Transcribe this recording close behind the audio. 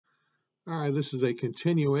All right, this is a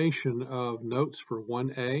continuation of notes for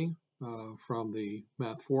 1A from the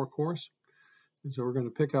Math 4 course. And so we're going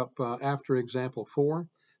to pick up after example 4.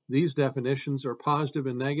 These definitions are positive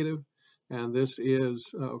and negative, and this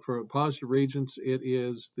is, for positive regions, it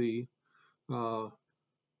is the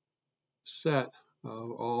set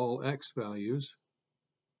of all x values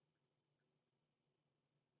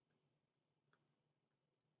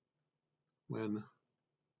when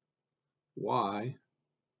y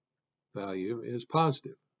value is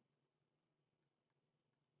positive.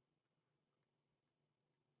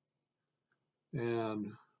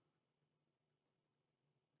 And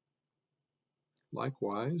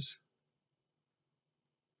likewise,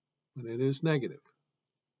 when it is negative.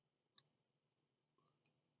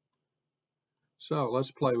 So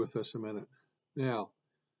let's play with this a minute. Now,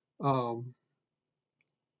 the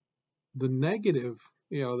negative,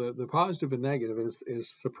 the positive and negative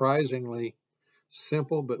is surprisingly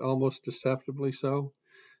simple, but almost deceptively so.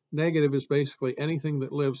 Negative is basically anything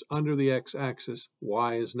that lives under the x-axis,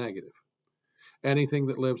 y is negative. Anything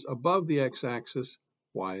that lives above the x-axis,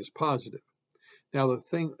 y is positive. Now the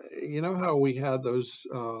thing, you know how we had those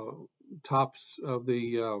tops of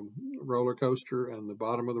the roller coaster and the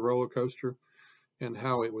bottom of the roller coaster, and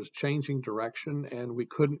how it was changing direction and we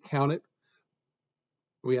couldn't count it?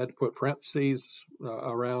 We had to put parentheses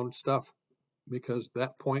around stuff because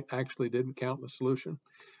that point actually didn't count in the solution.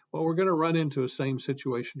 Well, we're going to run into a same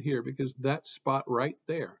situation here because that spot right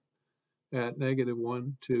there at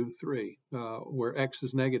 -1, 2, 3, where x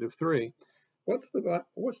is -3, what's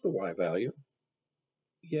the y value?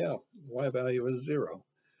 Yeah, y value is 0.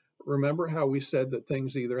 Remember how we said that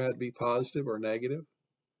things either had to be positive or negative?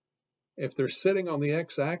 If they're sitting on the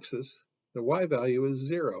x-axis, the y value is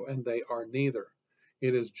 0, and they are neither.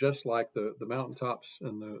 It is just like the mountaintops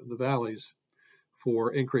and the valleys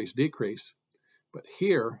for increase, decrease. But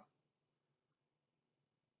here,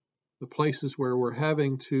 the places where we're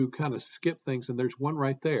having to kind of skip things, and there's one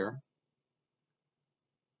right there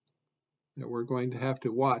that we're going to have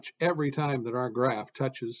to watch every time that our graph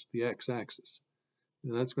touches the x-axis.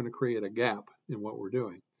 And that's going to create a gap in what we're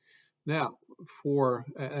doing. Now,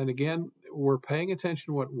 and again, we're paying attention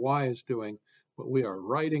to what y is doing, but we are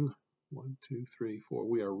writing 1, 2, 3, 4.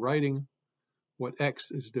 We are writing what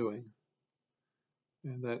x is doing.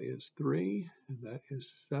 And that is 3, and that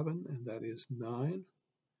is 7, and that is 9.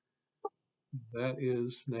 That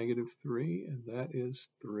is -3, and that is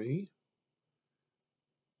 3.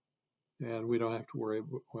 And we don't have to worry,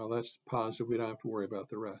 well, that's positive. We don't have to worry about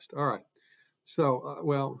the rest. All right. So,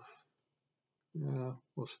 we'll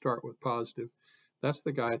start with positive. That's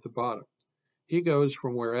the guy at the bottom. He goes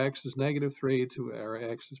from where x is -3 to where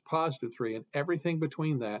x is +3, and everything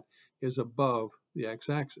between that is above the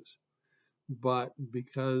x-axis. But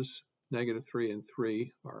because -3 and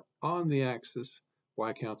 3 are on the axis,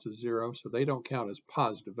 y counts as 0, so they don't count as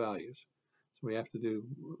positive values. So we have to do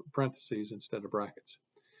parentheses instead of brackets.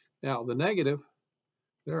 Now, the negative,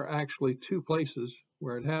 there are actually two places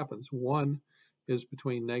where it happens. One is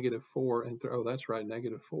between -4 and 3. Oh, that's right,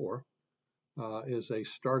 -4 is a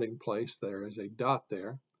starting place. There is a dot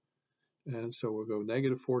there. And so we'll go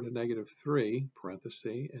 -4 to -3,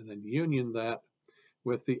 parenthesis, and then union that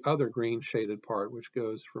with the other green shaded part, which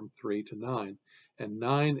goes from 3 to 9. And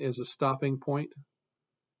 9 is a stopping point.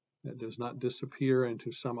 It does not disappear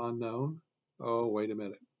into some unknown. Oh, wait a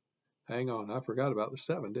minute. Hang on, I forgot about the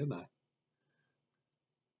 7, didn't I?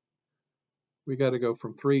 We got to go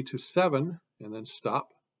from 3 to 7 and then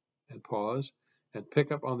stop and pause and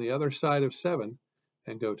pick up on the other side of 7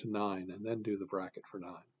 and go to 9 and then do the bracket for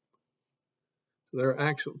 9. So there are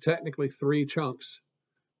actually technically 3 chunks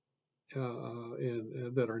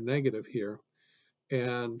that are negative here,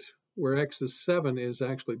 and where x is 7 is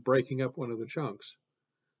actually breaking up one of the chunks,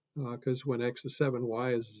 because when x is 7,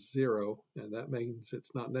 y is 0, and that means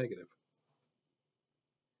it's not negative.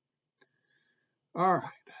 All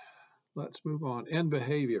right, let's move on. End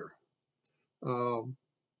behavior.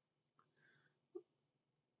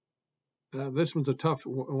 This one's a tough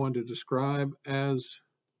one to describe. As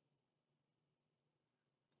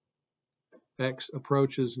x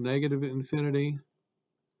approaches -infinity,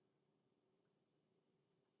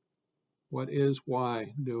 what is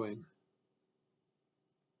y doing?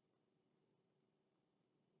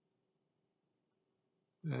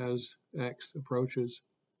 As x approaches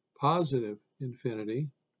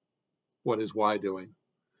 +infinity, what is y doing?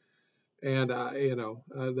 And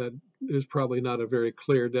that is probably not a very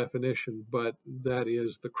clear definition, but that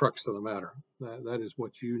is the crux of the matter. That is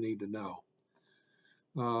what you need to know.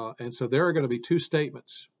 And so there are going to be two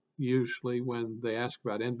statements usually when they ask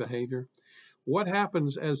about end behavior. What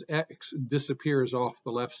happens as x disappears off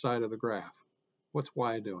the left side of the graph? What's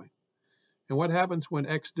y doing? And what happens when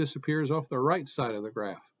x disappears off the right side of the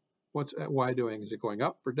graph? What's y doing? Is it going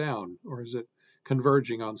up or down, or is it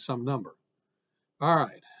converging on some number? All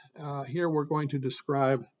right, here we're going to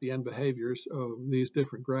describe the end behaviors of these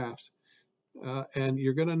different graphs. And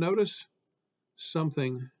you're going to notice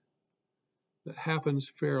something that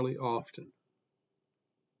happens fairly often.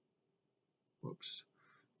 Whoops,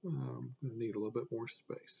 I'm going to need a little bit more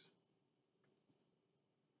space.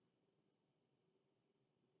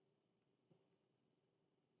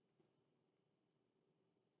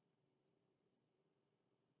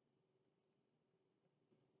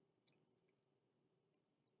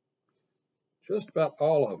 Just about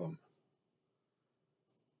all of them,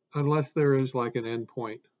 unless there is like an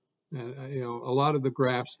endpoint. And a lot of the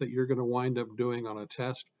graphs that you're going to wind up doing on a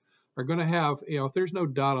test are going to have, if there's no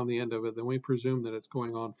dot on the end of it, then we presume that it's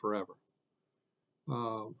going on forever.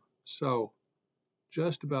 So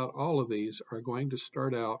just about all of these are going to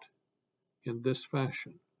start out in this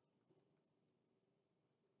fashion.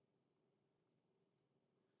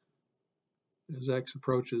 As x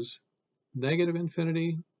approaches negative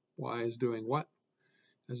infinity, y is doing what?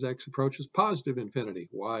 As x approaches positive infinity,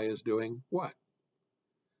 y is doing what?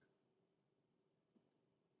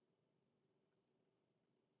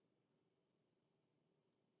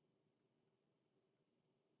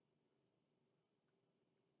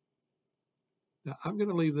 Now, I'm going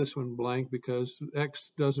to leave this one blank because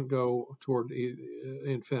x doesn't go toward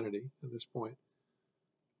infinity at this point.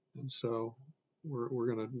 And so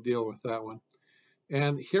we're going to deal with that one.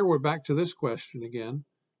 And here we're back to this question again.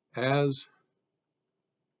 As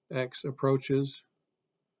x approaches,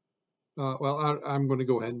 I'm going to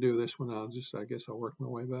go ahead and do this one. I guess I'll work my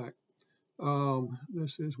way back.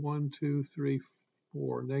 This is 1, 2, 3,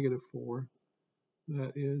 4, -4.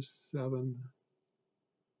 That is 7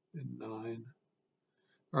 and 9.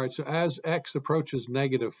 All right, so as x approaches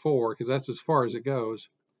 -4, because that's as far as it goes,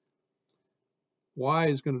 y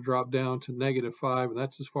is going to drop down to -5, and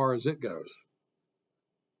that's as far as it goes.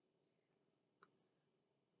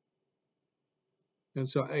 And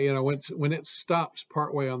so, when it stops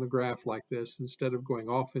partway on the graph like this, instead of going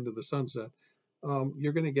off into the sunset,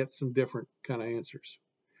 you're going to get some different kind of answers.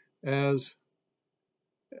 As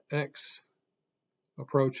x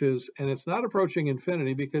approaches, and it's not approaching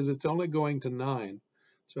infinity because it's only going to 9.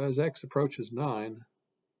 So as x approaches 9,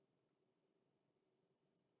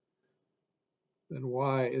 then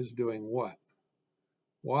y is doing what?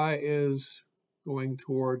 Y is going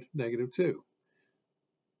toward -2.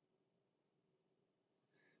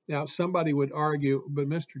 Now, somebody would argue, but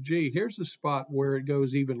Mr. G, here's a spot where it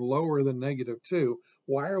goes even lower than -2.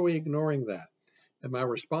 Why are we ignoring that? And my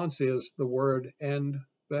response is the word end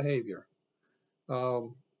behavior.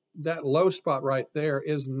 That low spot right there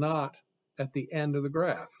is not at the end of the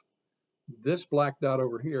graph. This black dot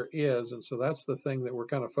over here is, and so that's the thing that we're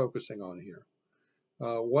kind of focusing on here.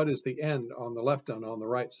 What is the end on the left and on the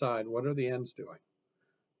right side? What are the ends doing?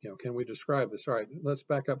 Can we describe this? All right, let's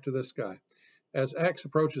back up to this guy. As x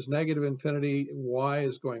approaches -infinity, y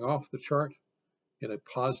is going off the chart in a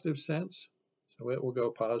positive sense, so it will go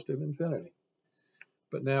positive infinity.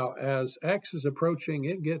 But now, as x is approaching,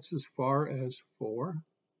 it gets as far as 4,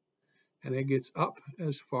 and it gets up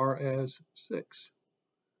as far as 6.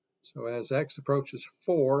 So as x approaches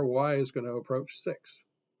 4, y is going to approach 6,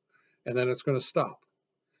 and then it's going to stop.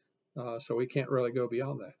 So we can't really go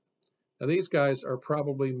beyond that. Now, these guys are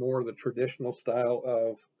probably more the traditional style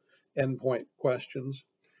of endpoint questions,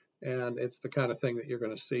 and it's the kind of thing that you're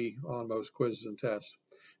going to see on most quizzes and tests.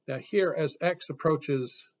 Now here, as x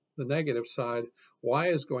approaches the negative side, y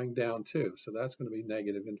is going down too, so that's going to be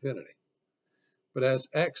 -infinity. But as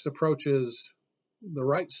x approaches the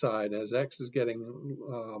right side, as x is getting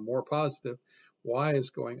more positive, y is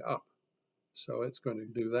going up, so it's going to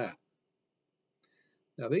do that.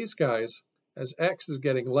 Now these guys, as x is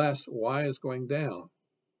getting less, y is going down,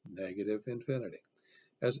 -infinity.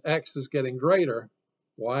 As x is getting greater,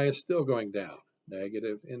 y is still going down,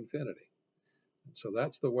 -infinity. And so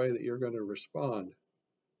that's the way that you're going to respond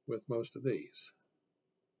with most of these.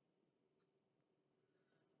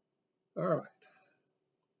 All right.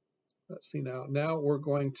 Let's see now. Now we're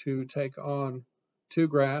going to take on 2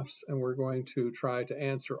 graphs, and we're going to try to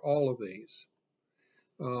answer all of these.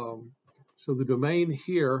 So the domain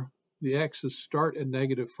here, the x's start at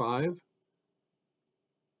 -5,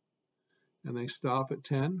 and they stop at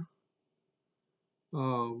 10.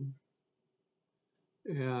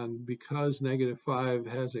 And because -5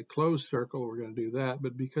 has a closed circle, we're going to do that.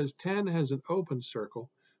 But because 10 has an open circle,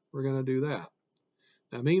 we're going to do that.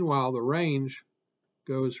 Now, meanwhile, the range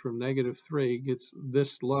goes from -3, gets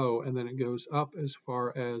this low, and then it goes up as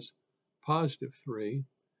far as +3.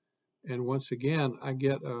 And once again, I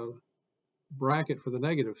get a bracket for the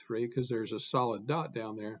 -3 because there's a solid dot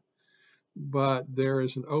down there, but there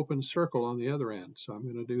is an open circle on the other end, so I'm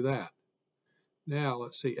going to do that. Now,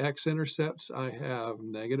 let's see, x-intercepts, I have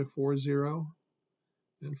 -4,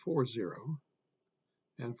 and 4,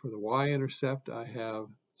 and for the y-intercept, I have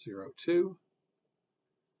 0, 2.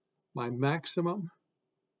 My maximum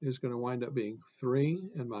is going to wind up being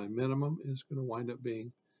 3, and my minimum is going to wind up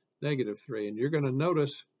being -3. And you're going to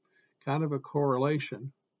notice kind of a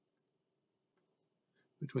correlation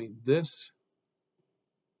between this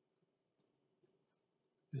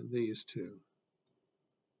and these two.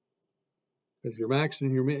 Because your max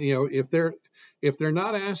and your min, if they're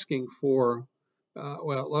not asking for,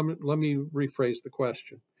 well, let me rephrase the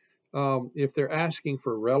question. If they're asking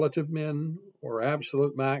for relative min or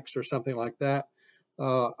absolute max or something like that,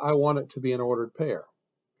 I want it to be an ordered pair,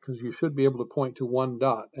 because you should be able to point to one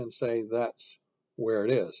dot and say that's where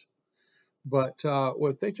it is. But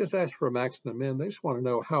if they just ask for a max and a min, they just want to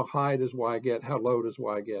know how high does y get, how low does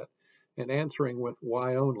y get, and answering with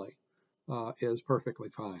y only is perfectly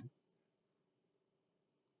fine.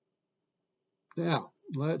 Now,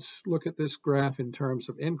 let's look at this graph in terms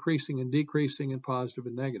of increasing and decreasing and positive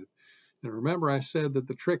and negative. And remember, I said that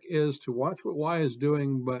the trick is to watch what y is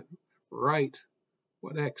doing, but write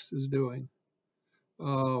what x is doing.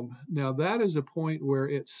 Now, that is a point where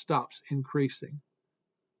it stops increasing.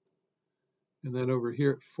 And then over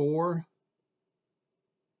here at 4,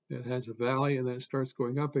 it has a valley, and then it starts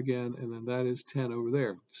going up again, and then that is 10 over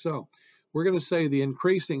there. So we're going to say the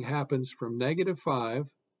increasing happens from -5,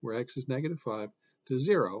 where x is -5, to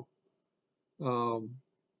 0. And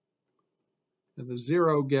the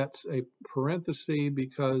 0 gets a parenthesis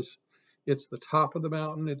because it's the top of the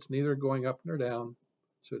mountain. It's neither going up nor down,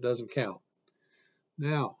 so it doesn't count.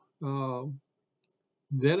 Now,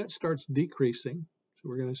 then it starts decreasing. So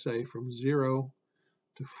we're going to say from 0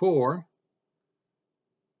 to 4.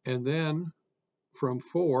 And then from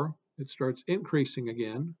 4, it starts increasing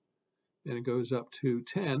again, and it goes up to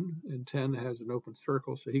 10, and 10 has an open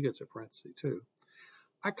circle, so he gets a parenthesis too.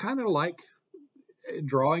 I kind of like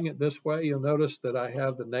drawing it this way. You'll notice that I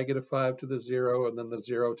have the -5 to the 0, and then the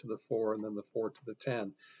 0 to the 4, and then the 4 to the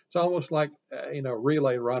 10. It's almost like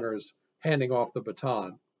relay runners handing off the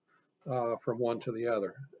baton from one to the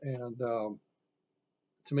other. And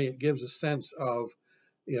to me, it gives a sense of,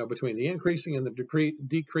 between the increasing and the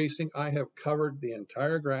decreasing, I have covered the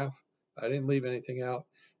entire graph. I didn't leave anything out,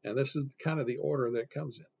 and this is kind of the order that it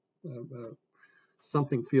comes in.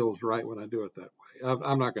 Something feels right when I do it that way.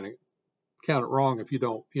 I'm not going to count it wrong if you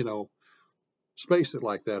don't, space it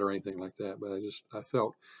like that or anything like that, but I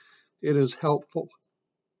felt it is helpful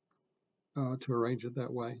to arrange it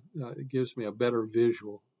that way. It gives me a better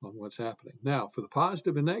visual on what's happening. Now, for the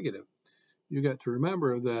positive and negative, you got to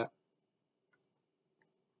remember that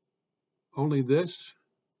only this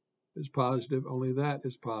is positive, only that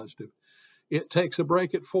is positive. It takes a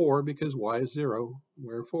break at 4 because y is 0,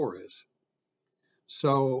 where 4 is.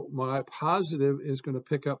 So my positive is going to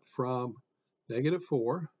pick up from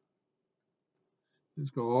 -4.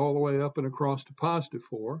 Let's go all the way up and across to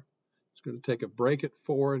 +4. It's going to take a break at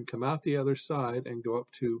 4 and come out the other side and go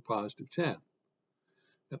up to +10.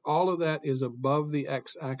 And all of that is above the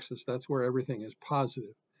x-axis. That's where everything is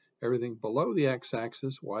positive. Everything below the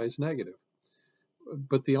x-axis, y is negative.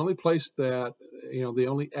 But the only place that, the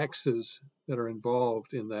only x's that are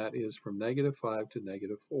involved in that is from -5 to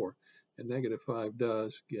 -4. And -5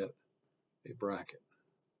 does get a bracket.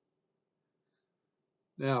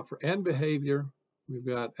 Now, for end behavior, we've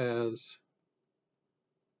got as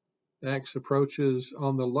x approaches,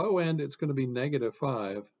 on the low end, it's going to be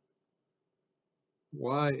 -5.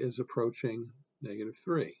 Y is approaching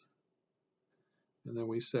 -3. And then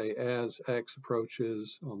we say as x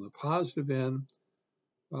approaches on the positive end,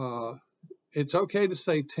 it's okay to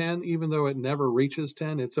say 10, even though it never reaches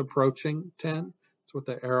 10. It's approaching 10. That's what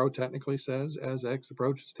the arrow technically says, as x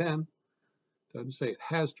approaches 10. Doesn't say it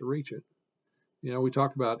has to reach it. We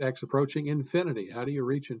talk about x approaching infinity. How do you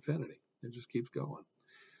reach infinity? It just keeps going.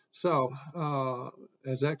 So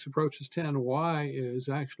as x approaches 10, y is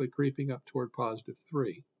actually creeping up toward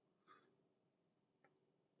 +3.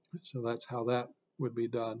 So that's how that would be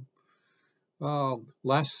done.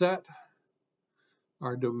 Last set,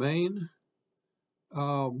 our domain.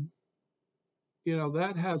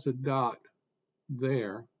 That has a dot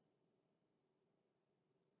there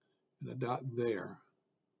and a dot there.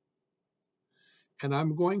 And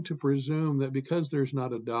I'm going to presume that because there's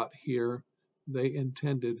not a dot here, they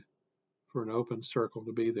intended for an open circle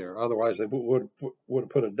to be there. Otherwise, they would have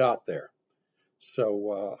put a dot there.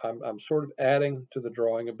 So I'm sort of adding to the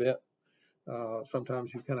drawing a bit.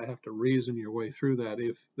 Sometimes you kind of have to reason your way through that.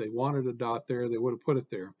 If they wanted a dot there, they would have put it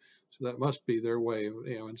there. So that must be their way,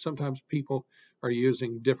 and sometimes people are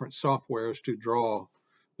using different softwares to draw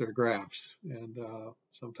their graphs, and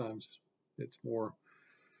sometimes it's more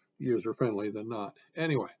user-friendly than not.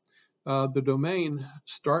 Anyway, the domain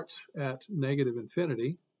starts at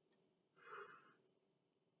 -infinity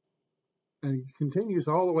and continues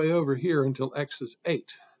all the way over here until x is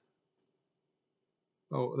 8.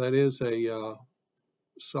 Oh, that is a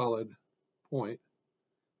solid point,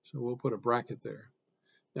 so we'll put a bracket there.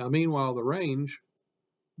 Now, meanwhile, the range,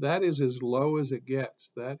 that is as low as it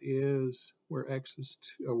gets. That is where x is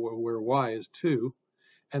 2, or where y is 2,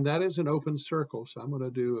 and that is an open circle. So I'm going to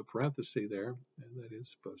do a parenthesis there, and that is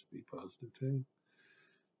supposed to be +2.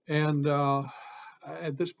 And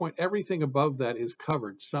at this point, everything above that is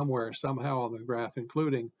covered somewhere, somehow on the graph,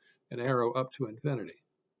 including an arrow up to infinity.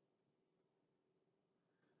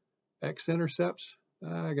 X-intercepts,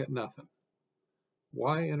 I got nothing.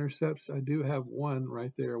 Y-intercepts, I do have one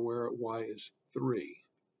right there where y is 3.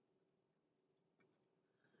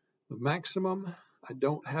 The maximum, I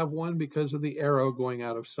don't have one because of the arrow going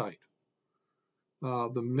out of sight.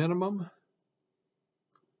 The minimum,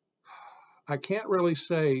 I can't really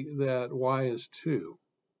say that y is 2.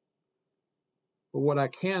 But what I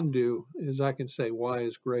can do is I can say y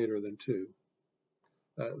is greater than 2.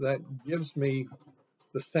 That gives me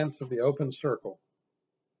the sense of the open circle.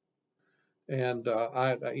 And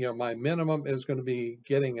my minimum is going to be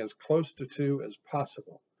getting as close to 2 as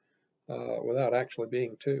possible without actually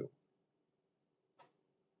being 2.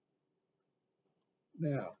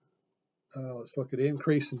 Now, let's look at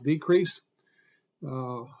increase and decrease.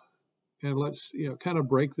 And let's kind of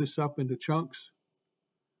break this up into chunks,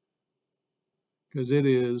 because it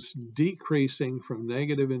is decreasing from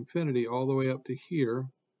 -infinity all the way up to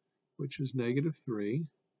here, which is -3.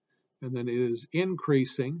 And then it is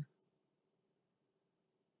increasing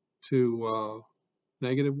to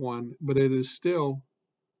 -1, but it is still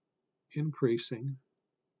increasing.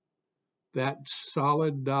 That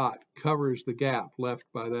solid dot covers the gap left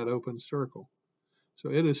by that open circle.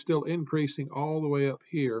 So it is still increasing all the way up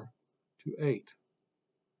here to 8.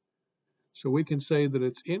 So we can say that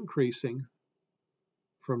it's increasing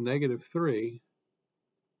from -3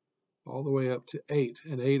 all the way up to 8,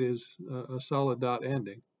 and 8 is a solid dot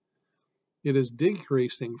ending. It is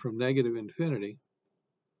decreasing from -infinity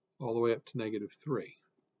all the way up to -3.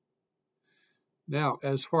 Now,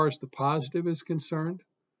 as far as the positive is concerned,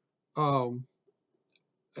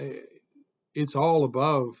 it's all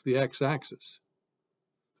above the x-axis.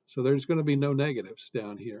 So there's going to be no negatives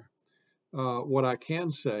down here. What I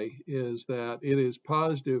can say is that it is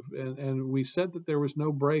positive, and we said that there was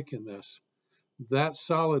no break in this. That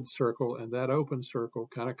solid circle and that open circle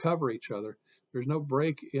kind of cover each other. There's no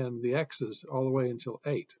break in the x's all the way until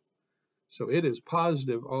 8. So it is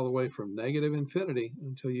positive all the way from -infinity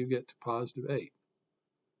until you get to +8.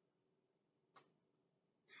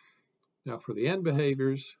 Now for the end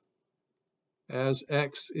behaviors, as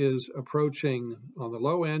x is approaching on the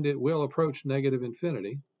low end, it will approach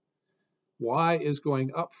 -infinity. Y is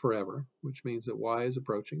going up forever, which means that y is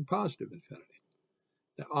approaching +infinity.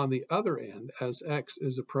 Now on the other end, as x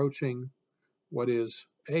is approaching what is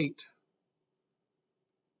 8,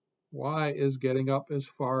 y is getting up as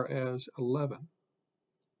far as 11.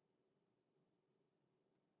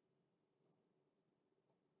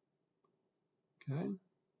 Okay.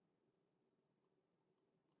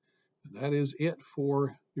 And that is it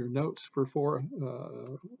for your notes for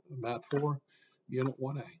Math 4, Unit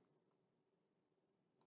 1A.